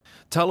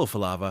Talofa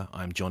lava,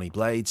 I'm Johnny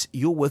Blades,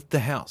 you're with The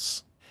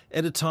House.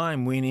 At a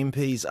time when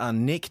MPs are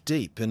neck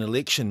deep in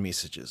election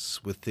messages,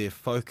 with their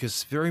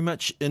focus very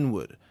much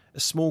inward, a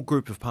small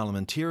group of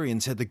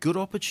parliamentarians had the good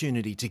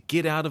opportunity to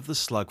get out of the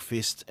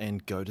slugfest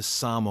and go to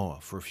Samoa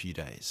for a few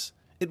days.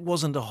 It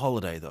wasn't a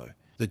holiday though.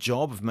 The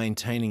job of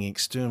maintaining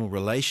external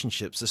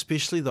relationships,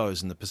 especially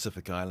those in the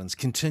Pacific Islands,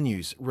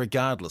 continues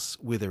regardless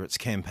whether it's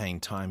campaign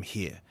time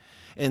here.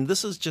 And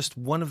this is just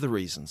one of the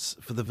reasons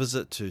for the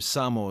visit to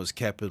Samoa's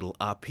capital,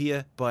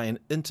 Apia, by an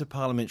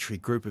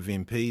interparliamentary group of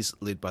MPs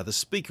led by the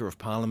Speaker of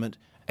Parliament,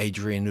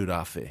 Adrian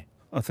Urafe.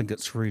 I think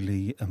it's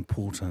really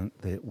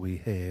important that we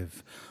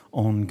have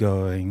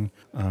ongoing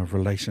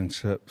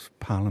relationships,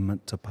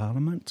 parliament to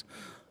parliament.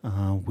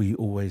 We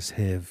always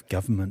have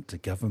government to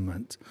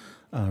government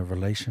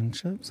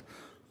relationships,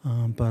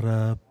 but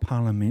a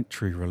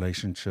parliamentary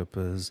relationship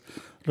is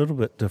a little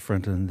bit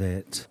different in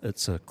that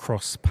it's a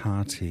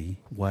cross-party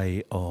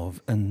way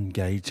of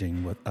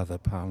engaging with other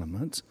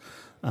parliaments,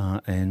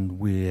 and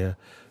we're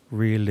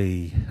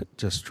really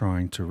just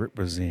trying to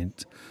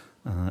represent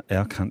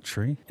our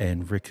country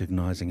and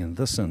recognising in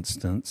this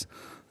instance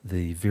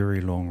the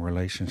very long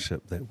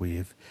relationship that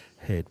we've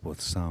had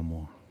with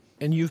Samoa.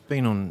 And you've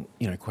been on,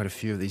 quite a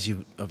few of these.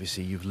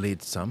 You've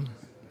led some.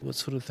 What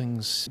sort of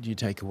things do you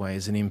take away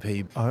as an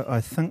MP?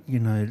 I think,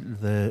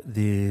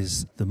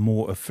 there's the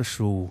more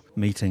official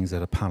meetings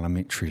at a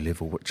parliamentary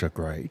level, which are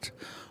great,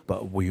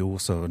 but we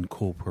also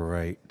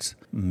incorporate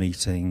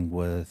meeting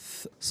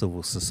with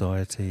civil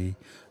society,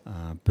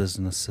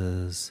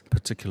 businesses,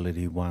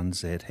 particularly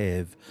ones that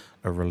have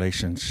a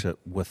relationship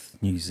with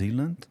New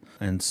Zealand.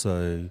 And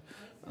so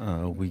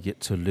we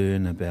get to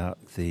learn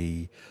about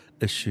the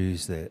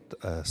issues that,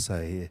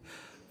 say,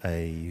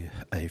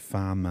 a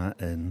farmer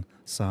in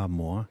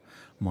Samoa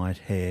might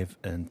have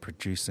in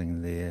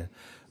producing their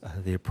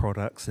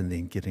products and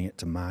then getting it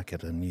to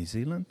market in New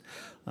Zealand.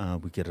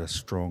 We get a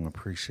strong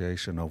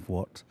appreciation of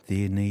what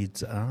their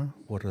needs are,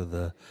 what are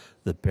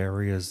the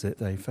barriers that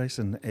they face,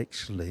 and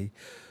actually,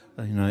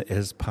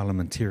 as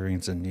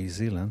parliamentarians in New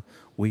Zealand,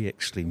 we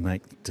actually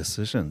make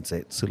decisions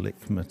at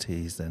select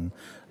committees and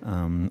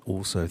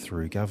also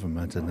through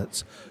government, and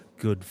it's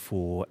good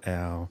for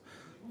our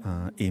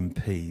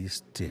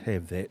MPs to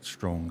have that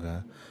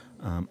stronger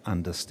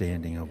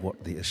understanding of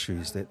what the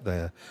issues that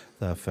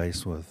they're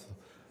faced with.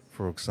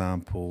 For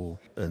example,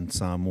 in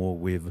Samoa,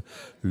 we've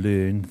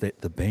learned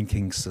that the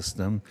banking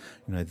system,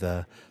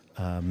 the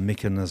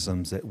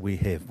mechanisms that we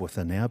have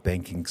within our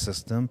banking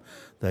system,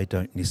 they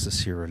don't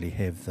necessarily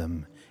have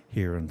them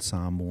here in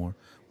Samoa,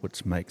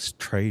 which makes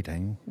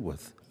trading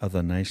with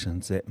other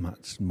nations that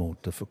much more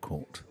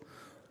difficult.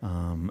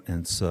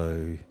 And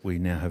so we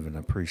now have an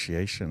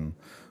appreciation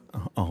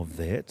of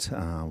that.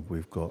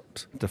 We've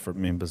got different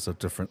members of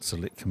different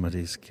select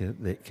committees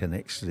that can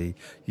actually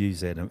use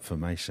that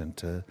information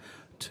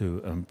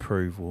to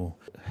improve, or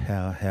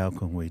how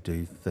can we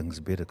do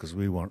things better, because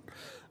we want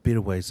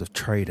better ways of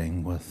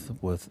trading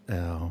with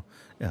our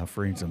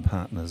friends and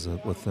partners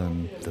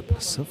within the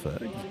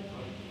Pacific.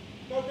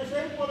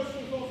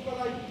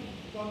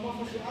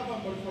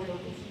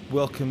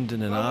 Welcomed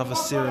in an ava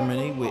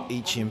ceremony where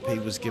each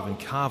MP was given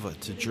kava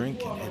to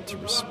drink and had to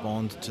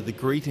respond to the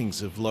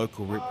greetings of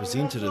local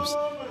representatives,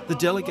 the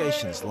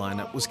delegation's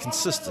lineup was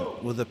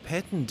consistent with a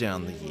pattern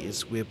down the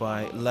years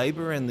whereby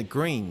Labour and the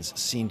Greens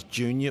send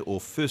junior or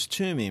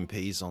first-term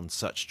MPs on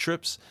such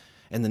trips,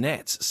 and the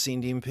Nats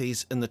send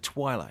MPs in the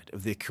twilight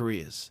of their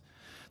careers.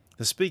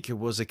 The Speaker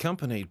was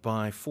accompanied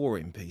by 4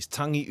 MPs,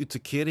 Tangi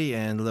Utukere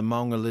and Le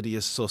Maunga Lydia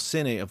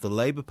Sosene of the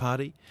Labour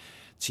Party,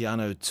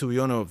 Tiano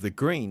Tuiono of the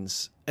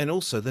Greens, and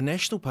also the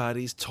National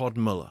Party's Todd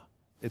Miller.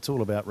 It's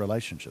all about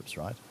relationships,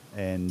 right?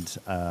 And,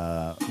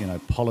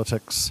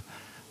 politics,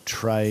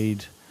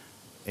 trade,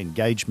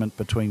 engagement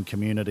between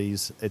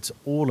communities. It's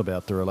all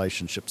about the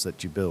relationships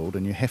that you build,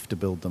 and you have to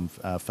build them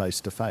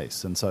face to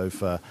face. And so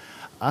for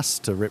us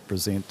to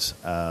represent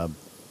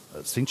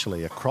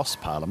essentially across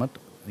Parliament,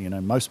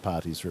 most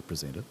parties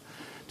represented,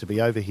 to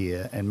be over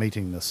here and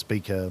meeting the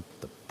Speaker,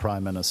 the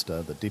Prime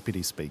Minister, the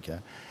Deputy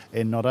Speaker,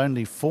 in not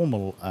only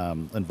formal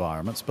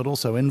environments but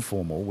also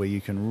informal, where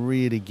you can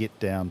really get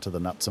down to the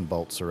nuts and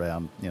bolts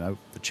around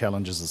the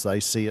challenges as they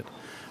see it,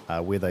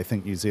 where they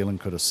think New Zealand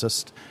could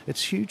assist.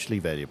 It's hugely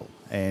valuable,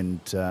 and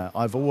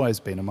I've always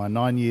been, in my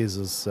 9 years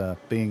as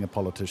being a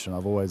politician,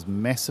 I've always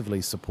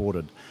massively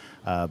supported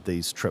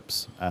these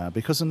trips,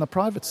 because in the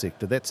private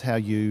sector, that's how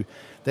you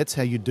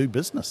do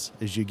business,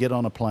 is you get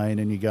on a plane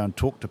and you go and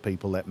talk to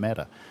people that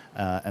matter,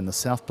 and the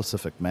South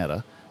Pacific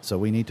matter, so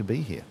we need to be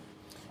here.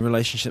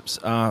 Relationships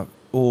are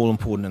all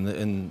important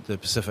in the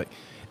Pacific,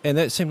 and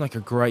that seemed like a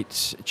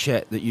great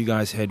chat that you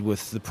guys had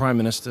with the Prime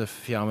Minister,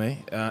 Fiame,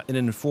 in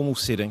an informal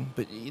setting,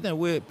 but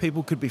where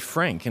people could be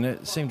frank, and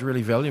it seemed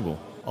really valuable.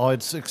 Oh,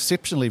 it's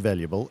exceptionally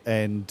valuable,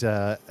 and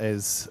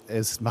as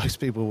most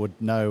people would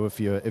know, if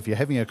you're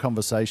having a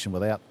conversation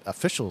without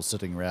officials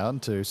sitting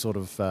around to sort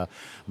of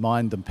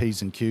mind the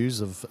P's and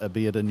Q's of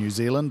be it in New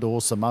Zealand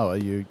or Samoa,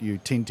 you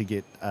tend to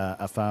get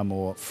a far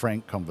more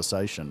frank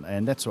conversation,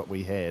 and that's what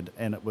we had.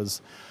 And it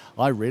was,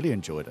 I really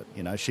enjoyed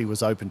it. She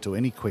was open to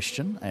any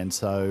question, and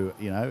so,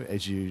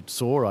 as you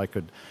saw, I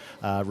could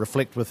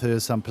reflect with her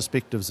some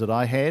perspectives that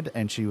I had,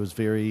 and she was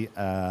very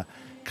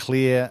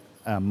clear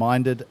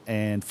minded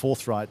and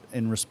forthright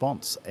in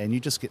response, and you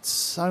just get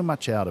so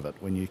much out of it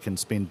when you can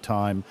spend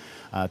time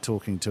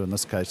talking to, in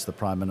this case, the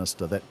Prime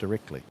Minister that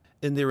directly.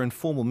 In their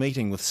informal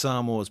meeting with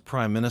Samoa's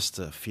Prime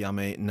Minister,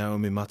 Fiame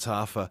Naomi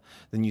Mataafa,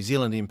 the New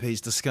Zealand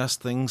MPs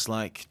discussed things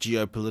like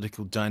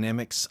geopolitical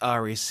dynamics,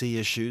 RSC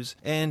issues,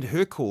 and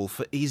her call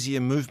for easier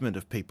movement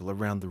of people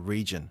around the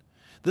region.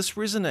 This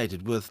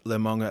resonated with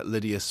Lemonga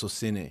Lydia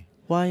Sosene.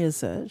 Why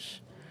is it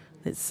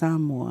that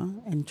Samoa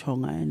and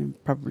Tonga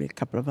and probably a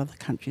couple of other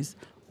countries,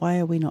 why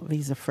are we not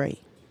visa-free?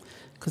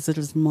 Because it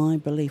is my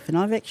belief, and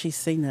I've actually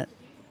seen it,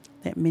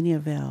 that many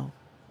of our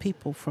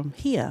people from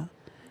here,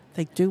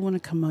 they do want to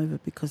come over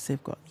because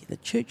they've got either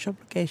church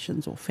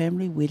obligations or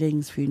family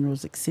weddings,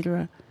 funerals,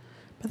 etc.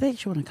 But they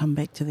actually want to come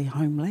back to their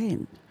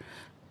homeland.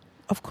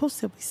 Of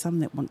course, there'll be some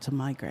that want to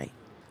migrate.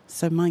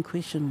 So my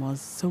question was,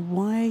 so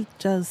why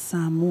does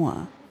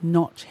Samoa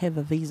not have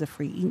a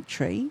visa-free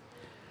entry?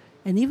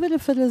 And even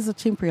if it is a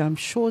temporary, I'm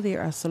sure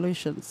there are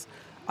solutions.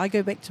 I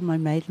go back to my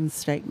maiden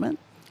statement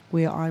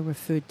where I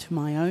referred to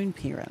my own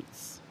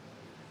parents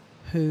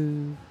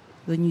who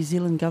the New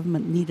Zealand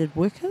government needed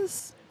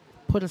workers,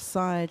 put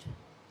aside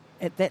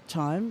at that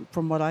time,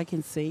 from what I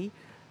can see,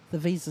 the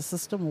visa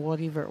system or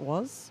whatever it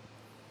was,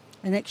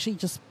 and actually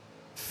just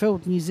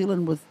filled New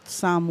Zealand with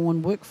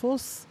Samoan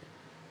workforce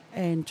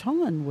and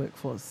Tongan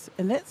workforce.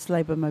 And that's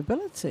labour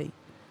mobility.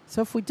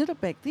 So if we did it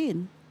back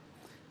then,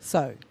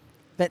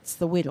 that's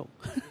the whittle.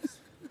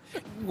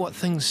 What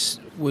things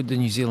would the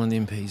New Zealand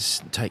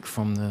MPs take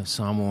from the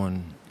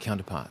Samoan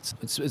counterparts?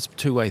 It's a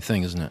two-way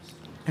thing, isn't it?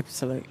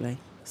 Absolutely.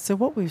 So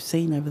what we've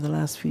seen over the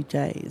last few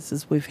days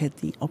is we've had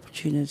the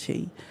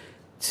opportunity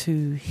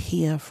to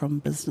hear from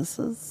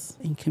businesses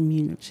and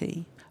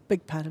community. A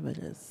big part of it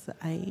is the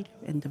aid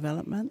and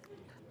development.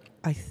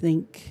 I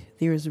think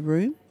there is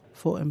room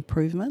for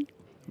improvement,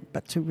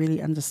 but to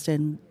really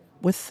understand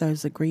with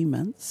those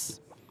agreements,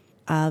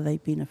 are they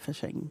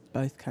benefiting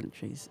both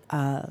countries?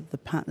 Are the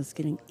partners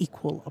getting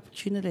equal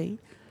opportunity?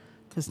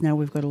 Because now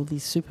we've got all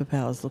these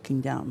superpowers looking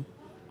down.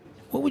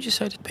 What would you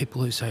say to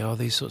people who say,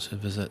 these sorts of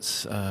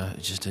visits are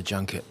just a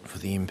junket for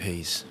the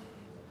MPs?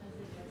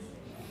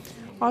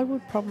 I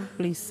would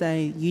probably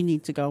say you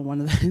need to go on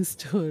one of those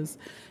tours,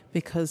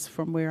 because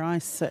from where I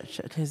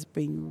sit, it has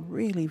been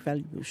really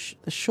valuable.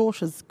 The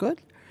short is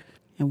good.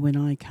 And when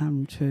I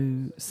come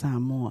to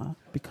Samoa,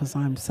 because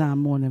I'm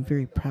Samoan and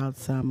very proud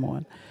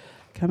Samoan,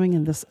 coming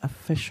in this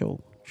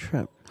official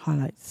trip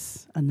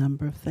highlights a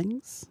number of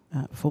things.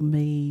 For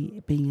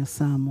me, being a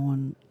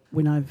Samoan,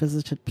 when I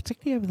visited,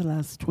 particularly over the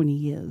last 20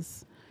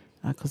 years,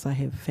 because I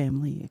have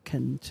family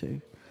akin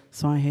to,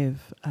 so I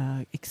have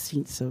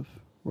extensive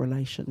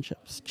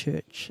relationships,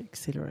 church,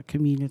 etc.,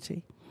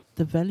 community.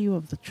 The value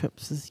of the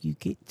trips is you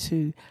get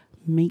to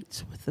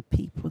meet with the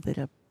people that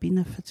are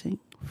benefiting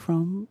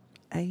from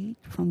aid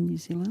from New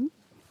Zealand.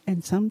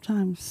 And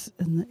sometimes,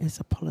 as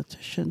a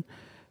politician,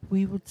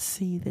 we would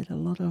see that a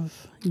lot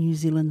of New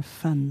Zealand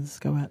funds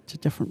go out to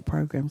different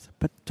programs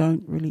but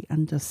don't really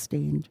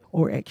understand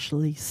or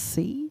actually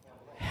see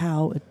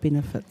how it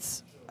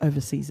benefits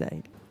overseas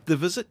aid. The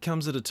visit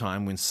comes at a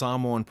time when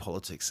Samoan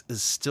politics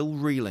is still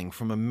reeling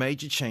from a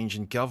major change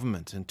in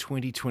government in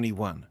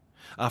 2021.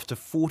 After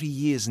 40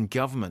 years in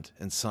government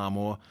in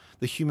Samoa,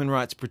 the Human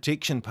Rights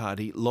Protection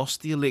Party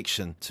lost the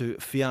election to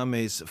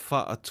Fiame's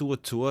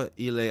Whaatuatua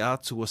i le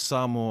Atua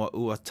Samoa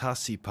Ua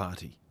Tasi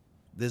Party.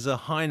 There's a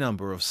high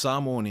number of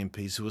Samoan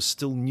MPs who are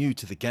still new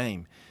to the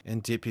game,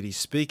 and Deputy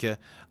Speaker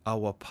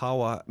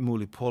Awapawa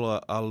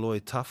Mulipola Aloy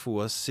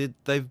Tafua said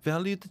they've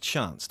valued the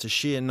chance to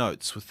share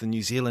notes with the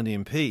New Zealand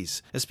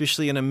MPs,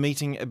 especially in a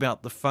meeting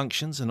about the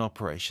functions and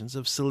operations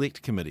of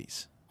select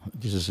committees.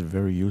 This is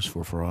very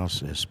useful for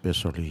us,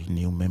 especially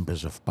new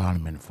members of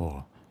Parliament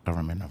for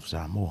Government of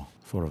Samoa,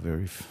 for the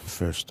very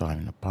first time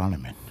in the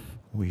Parliament.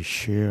 We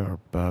share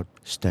about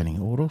standing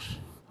orders,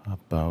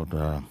 about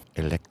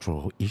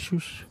electoral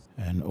issues,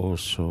 and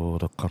also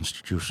the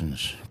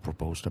Constitution's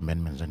proposed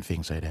amendments and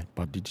things like that.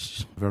 But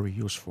it's very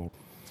useful.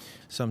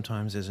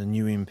 Sometimes as a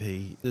new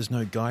MP, there's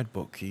no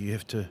guidebook. You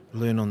have to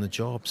learn on the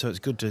job, so it's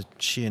good to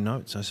share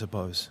notes, I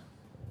suppose.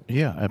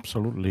 Yeah,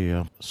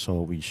 absolutely.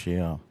 So we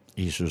share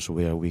issues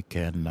where we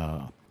can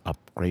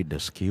upgrade the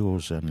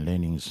skills and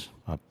learnings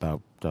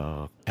about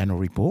annual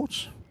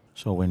reports.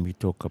 So when we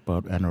talk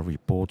about annual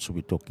reports,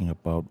 we're talking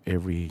about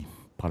every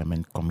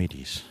Parliament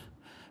committees.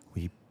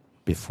 We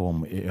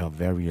perform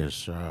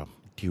various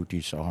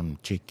duties on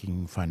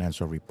checking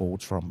financial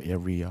reports from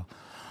every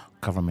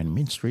government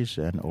ministries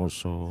and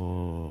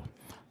also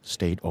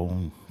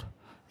state-owned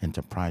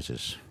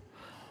enterprises.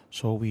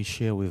 So we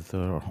share with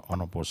the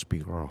Honourable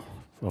Speaker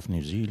of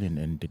New Zealand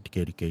and the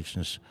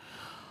delegations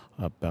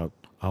about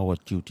our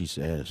duties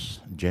as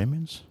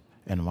chairmen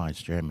and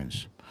vice chairmen,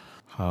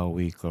 how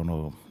we're going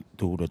to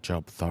do the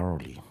job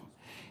thoroughly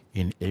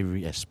in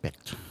every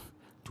aspect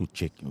to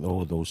check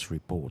all those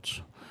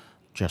reports,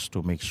 just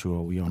to make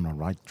sure we're on the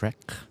right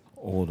track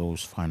all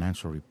those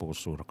financial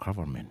reports to the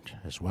government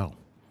as well.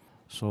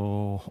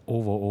 So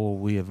overall,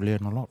 we have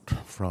learned a lot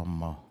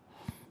from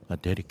the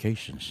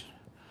dedications.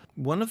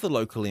 One of the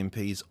local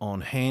MPs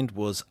on hand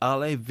was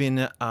Ale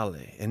Vena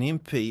Ale, an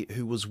MP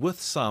who was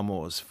with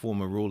Samoa's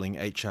former ruling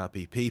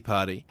HRPP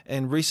party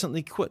and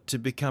recently quit to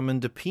become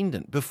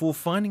independent before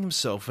finding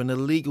himself in a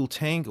legal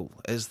tangle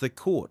as the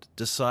court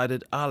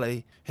decided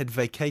Ale had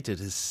vacated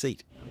his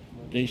seat.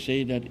 They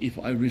say that if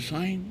I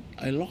resign,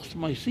 I lost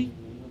my seat.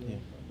 Yeah.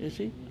 You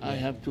see, I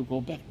have to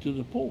go back to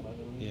the poll.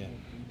 Yeah.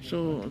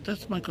 So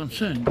that's my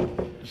concern.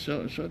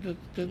 So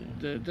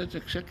that's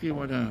exactly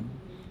what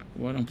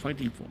I'm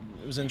fighting for.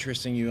 It was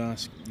interesting you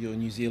asked your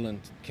New Zealand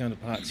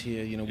counterparts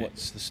here,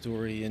 what's the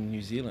story in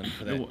New Zealand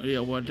for that? Yeah,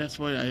 well, that's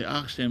why I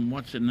asked him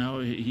what's it now.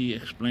 He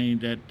explained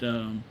that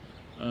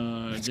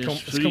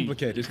It's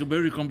complicated. It's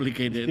very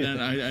complicated,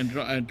 and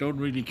I don't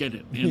really get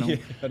it, Yeah, I don't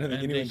think and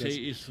anyone they does. say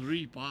it's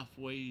 3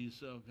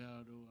 pathways of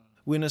how to...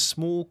 When a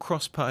small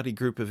cross-party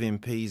group of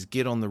MPs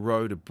get on the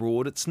road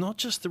abroad, it's not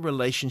just the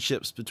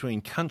relationships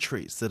between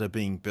countries that are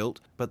being built,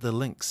 but the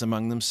links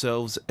among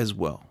themselves as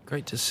well.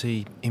 Great to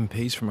see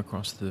MPs from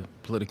across the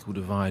political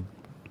divide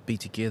be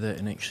together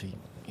and actually,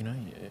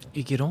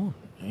 you get on,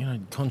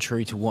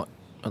 contrary to what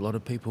a lot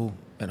of people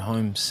at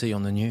home see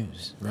on the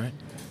news, right?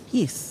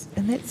 Yes,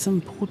 and that's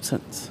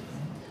important.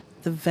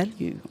 The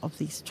value of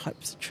these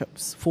types of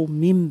trips for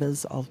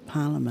members of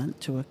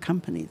Parliament to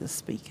accompany the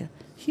Speaker,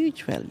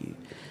 huge value.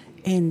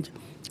 And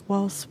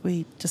whilst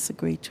we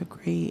disagree to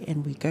agree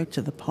and we go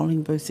to the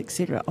polling booths,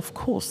 etc., of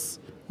course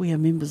we are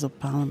members of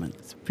Parliament.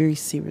 It's a very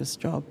serious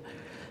job.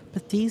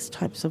 But these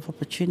types of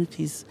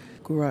opportunities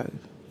grow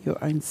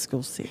your own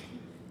skill set,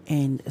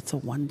 and it's a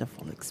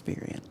wonderful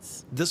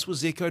experience. This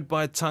was echoed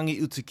by Tangi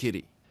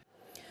Utukiri.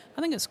 I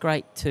think it's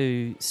great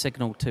to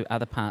signal to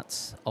other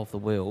parts of the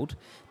world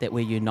that we're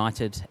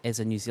united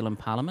as a New Zealand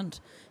Parliament,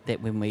 that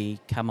when we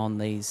come on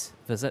these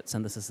visits,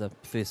 and this is the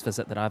first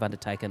visit that I've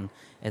undertaken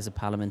as a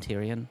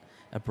parliamentarian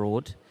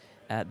abroad,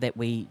 that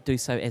we do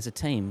so as a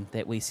team,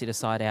 that we set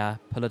aside our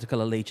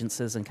political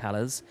allegiances and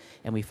colours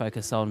and we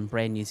focus on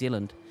brand New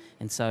Zealand.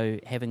 And so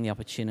having the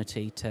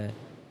opportunity to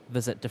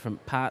visit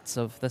different parts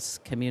of this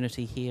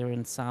community here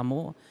in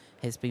Samoa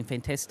has been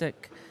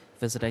fantastic.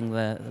 Visiting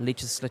the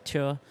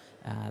legislature,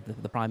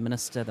 the Prime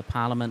Minister, the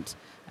Parliament,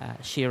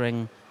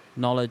 sharing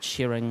knowledge,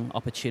 sharing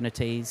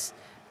opportunities,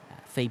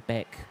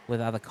 feedback with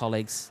other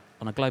colleagues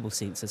on a global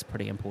sense is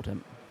pretty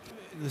important.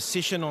 The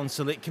session on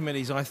select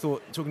committees, I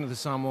thought, talking to the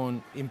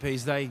Samoan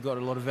MPs, they got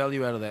a lot of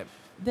value out of that.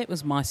 That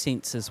was my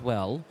sense as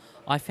well.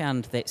 I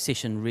found that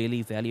session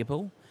really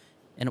valuable,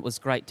 and it was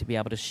great to be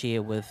able to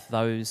share with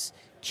those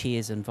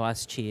chairs and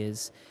vice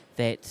chairs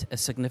that a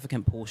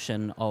significant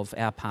portion of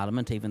our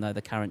Parliament, even though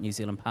the current New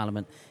Zealand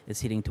Parliament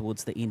is heading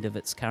towards the end of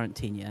its current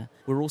tenure,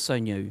 we're also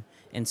new.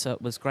 And so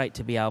it was great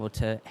to be able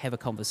to have a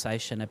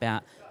conversation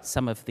about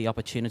some of the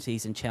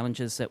opportunities and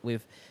challenges that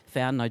we've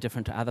found, no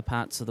different to other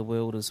parts of the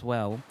world as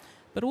well.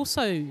 But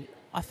also,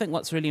 I think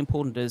what's really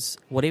important is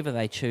whatever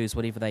they choose,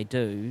 whatever they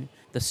do,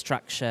 the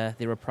structure,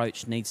 their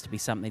approach needs to be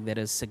something that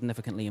is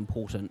significantly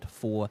important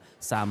for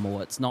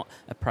Samoa. It's not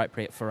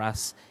appropriate for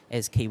us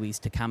as Kiwis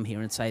to come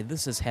here and say,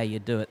 this is how you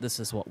do it, this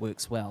is what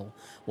works well.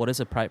 What is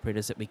appropriate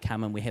is that we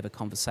come and we have a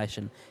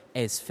conversation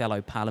as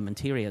fellow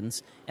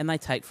parliamentarians, and they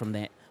take from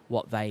that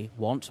what they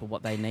want or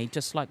what they need,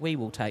 just like we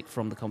will take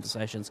from the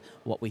conversations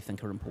what we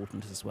think are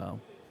important as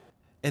well.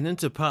 An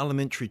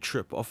interparliamentary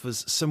trip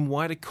offers some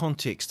wider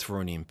context for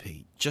an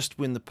MP, just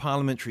when the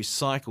parliamentary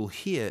cycle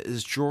here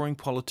is drawing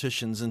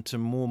politicians into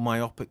more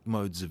myopic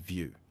modes of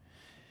view.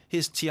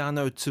 Here's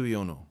Tiano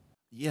Tuiono.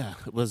 Yeah,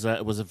 it was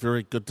a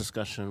very good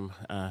discussion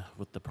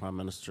with the Prime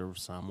Minister of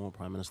Samoa,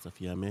 Prime Minister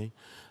Fiame,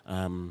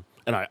 and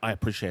I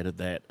appreciated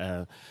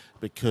that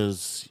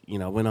because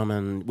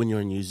when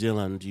you're in New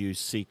Zealand, you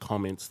see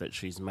comments that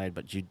she's made,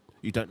 but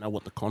you don't know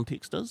what the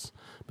context is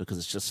because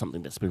it's just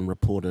something that's been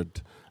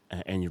reported.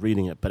 And you're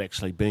reading it, but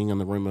actually being in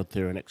the room with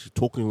her and actually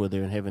talking with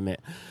her and having that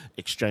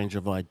exchange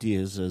of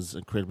ideas is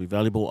incredibly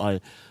valuable. I,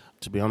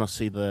 to be honest,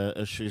 see the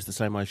issues the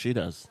same way she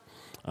does.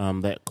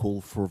 That call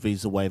for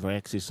visa waiver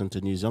access into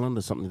New Zealand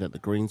is something that the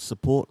Greens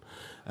support.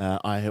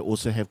 I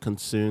also have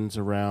concerns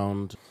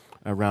around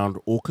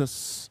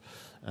AUKUS,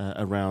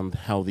 around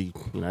how the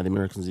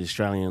Americans and the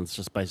Australians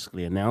just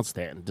basically announced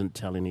that and didn't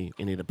tell any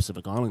of the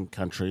Pacific Island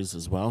countries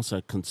as well.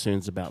 So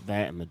concerns about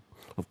that and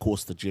of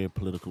course, the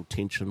geopolitical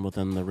tension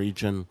within the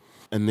region.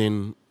 And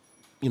then,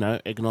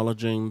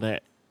 acknowledging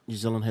that New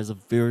Zealand has a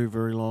very,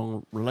 very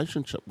long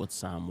relationship with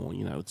Samoa.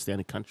 It's the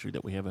only country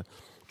that we have a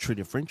treaty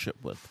of friendship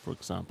with, for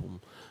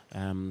example.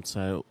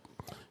 So,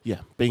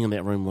 being in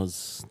that room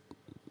was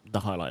the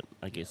highlight,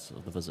 I guess,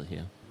 of the visit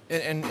here.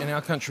 And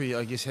our country,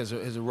 I guess, has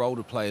a role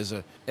to play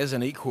as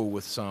an equal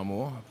with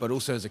Samoa, but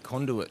also as a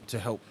conduit to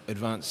help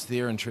advance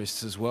their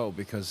interests as well,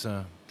 because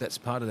that's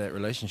part of that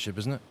relationship,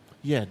 isn't it?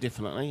 Yeah,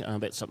 definitely.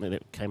 That's something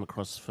that came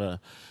across for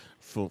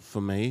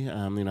for me.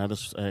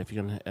 This if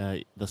you're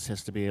gonna, this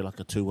has to be like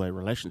a two-way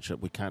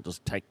relationship. We can't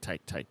just take.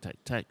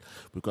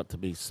 We've got to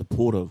be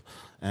supportive,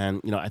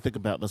 and I think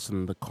about this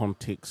in the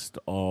context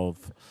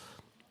of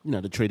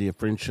the Treaty of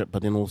Friendship,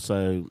 but then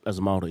also as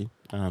a Māori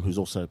who's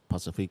also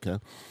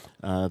Pasifika,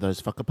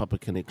 those whakapapa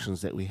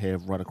connections that we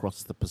have right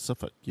across the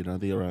Pacific.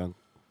 There are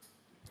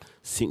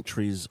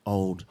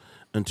centuries-old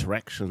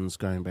interactions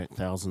going back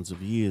thousands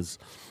of years,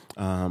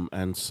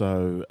 and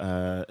so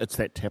it's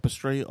that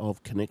tapestry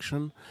of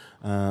connection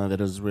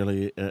that is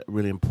really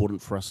really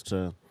important for us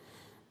to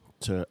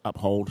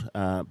uphold,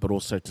 but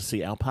also to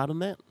see our part in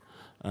that,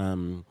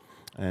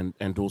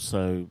 and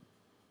also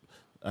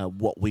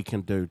what we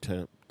can do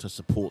to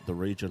support the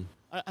region.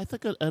 I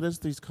think it is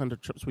these kind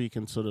of trips where you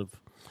can sort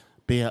of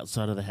be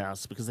outside of the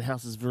house, because the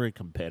house is very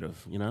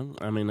combative,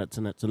 I mean, it's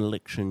an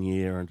election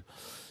year and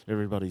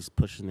everybody's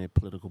pushing their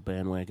political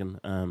bandwagon,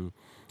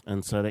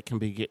 and so that can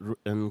get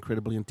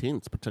incredibly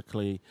intense,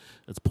 particularly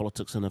it's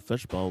politics in a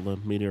fishbowl. The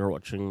media are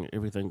watching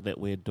everything that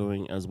we're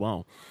doing as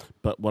well.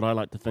 But what I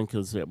like to think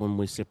is that when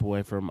we step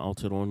away from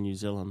Aotearoa New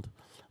Zealand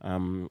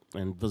and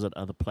visit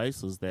other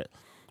places, that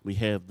we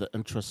have the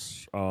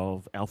interests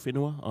of our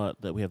whenua,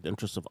 that we have the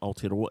interests of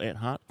Aotearoa at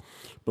heart,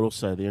 but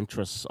also the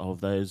interests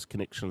of those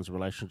connections,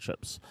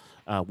 relationships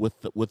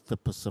with the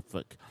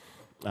Pacific.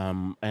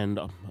 And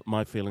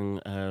my feeling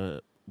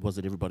was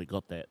that everybody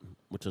got that,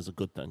 which is a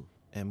good thing.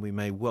 And we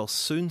may well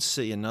soon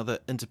see another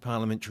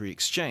interparliamentary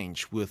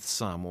exchange with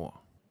Samoa.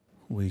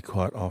 We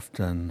quite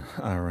often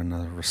are in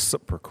a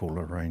reciprocal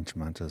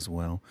arrangement as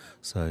well.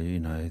 So,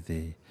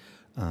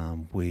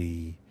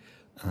 we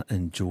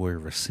enjoy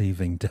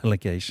receiving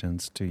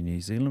delegations to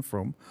New Zealand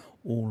from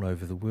all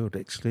over the world.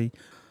 Actually,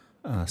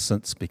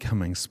 since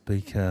becoming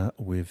Speaker,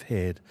 we've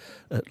had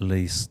at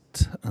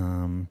least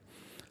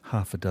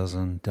half a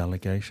dozen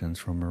delegations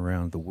from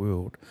around the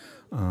world,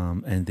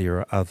 and there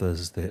are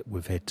others that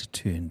we've had to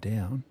turn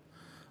down.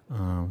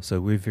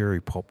 So we're very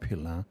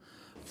popular.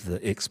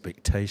 The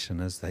expectation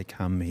is they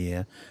come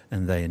here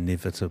and they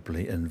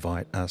inevitably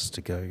invite us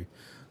to go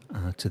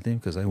to them,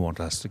 because they want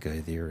us to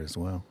go there as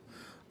well.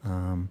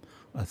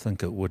 I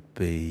think it would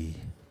be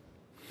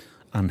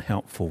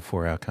unhelpful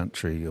for our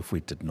country if we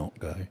did not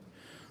go.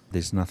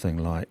 There's nothing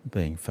like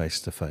being face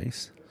to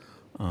face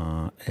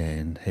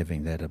and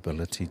having that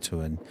ability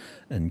to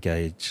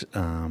engage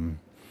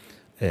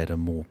at a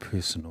more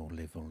personal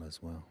level as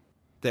well.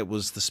 That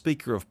was the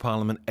Speaker of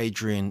Parliament,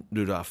 Adrian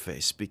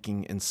Rurafe,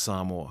 speaking in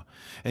Samoa.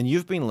 And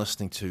you've been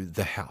listening to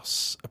The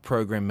House, a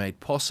program made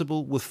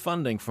possible with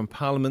funding from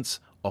Parliament's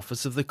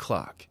Office of the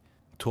Clerk.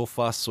 Tō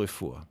whā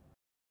soifua.